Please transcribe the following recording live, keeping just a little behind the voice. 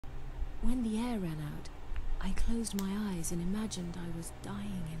When the air ran out, I closed my eyes and imagined I was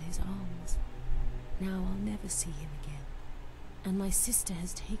dying in his arms. Now I'll never see him again. And my sister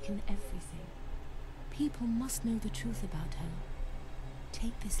has taken everything. People must know the truth about her.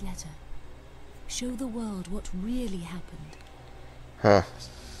 Take this letter. Show the world what really happened. Huh.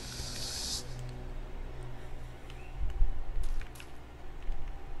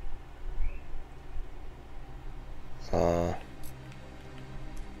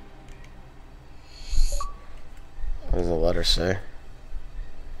 What does the letter say?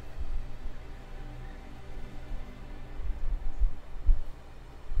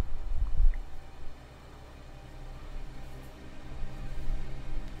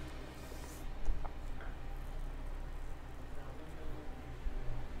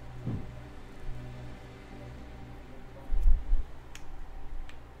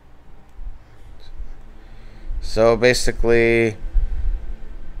 So basically,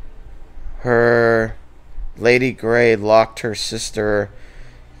 her Lady Grey locked her sister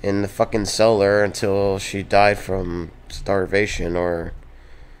in the fucking cellar until she died from starvation or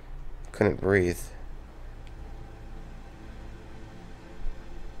couldn't breathe.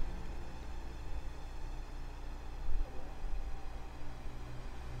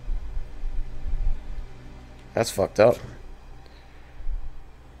 That's fucked up.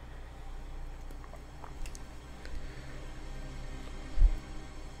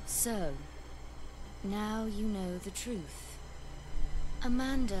 So, now you know the truth.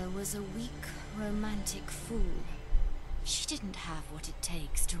 Amanda was a weak, romantic fool. She didn't have what it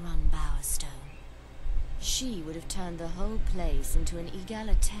takes to run Bowerstone. She would have turned the whole place into an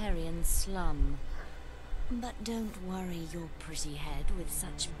egalitarian slum. But don't worry your pretty head with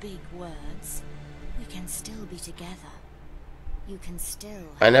such big words. We can still be together. You can still...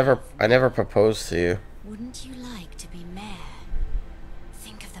 I never proposed to you. Wouldn't you like to be mayor?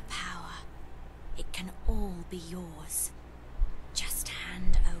 Think of the power. It can all be yours. Just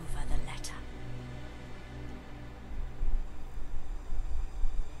hand over the letter.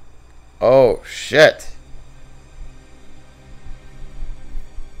 Oh, shit.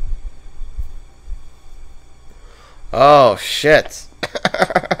 Oh, shit.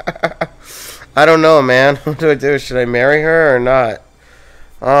 I don't know, man. What do I do? Should I marry her or not?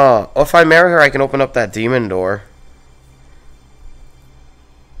 Oh, if I marry her, I can open up that demon door.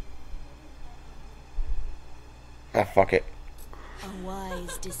 Ah, fuck it. A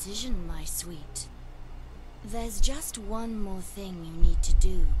wise decision, my sweet. There's just one more thing you need to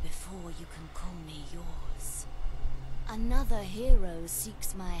do before you can call me yours. Another hero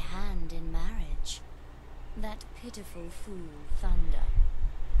seeks my hand in marriage. That pitiful fool, Thunder.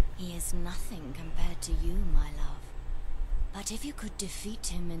 He is nothing compared to you, my love. But if you could defeat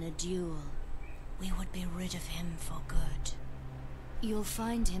him in a duel, we would be rid of him for good. You'll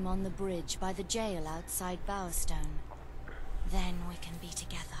find him on the bridge by the jail outside Bowerstone. Then we can be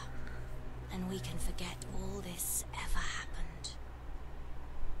together, and we can forget all this ever happened.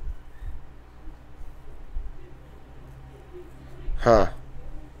 Huh.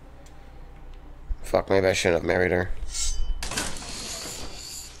 Fuck, maybe I shouldn't have married her.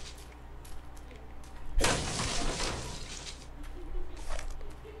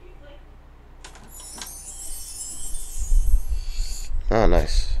 Oh,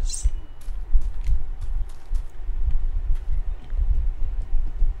 nice.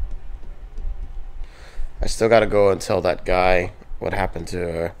 I still gotta go and tell that guy what happened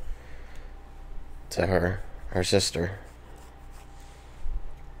to her sister.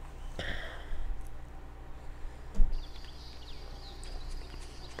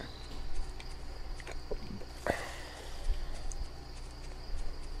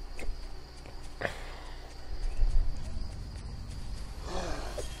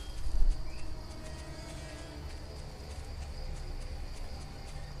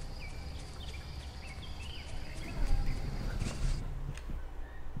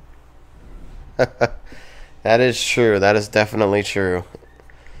 That is true. That is definitely true.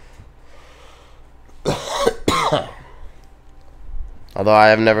 Although I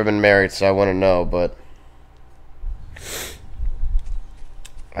have never been married, so I want to know, but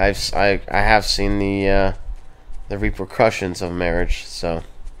I have seen the repercussions of marriage, so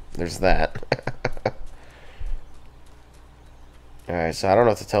there's that. Alright, so I don't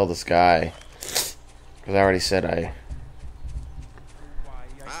know what to tell this guy, because I already said I...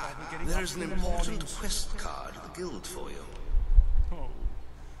 There's an important quest card at the guild for you. Oh,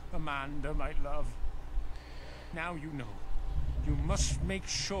 Amanda, my love. Now you know. You must make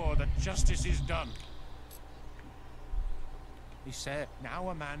sure that justice is done. He said, now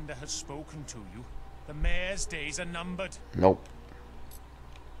Amanda has spoken to you. The mayor's days are numbered. Nope.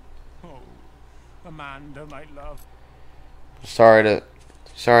 Oh, Amanda, my love. Sorry to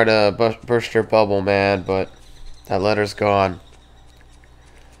burst your bubble, man, but that letter's gone.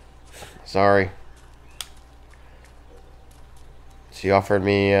 Sorry. She offered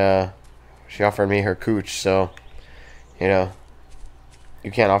me her cooch, so you know,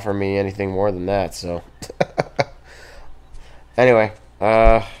 you can't offer me anything more than that, so anyway,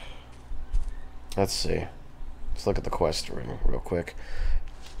 let's see. Let's look at the quest room real quick.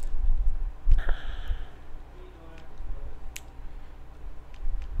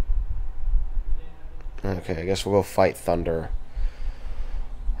 Okay, I guess we'll go fight Thunder.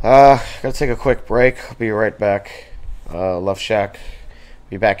 Gotta take a quick break. I'll be right back. Love Shack.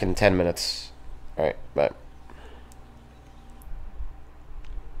 Be back in 10 minutes. Alright, bye.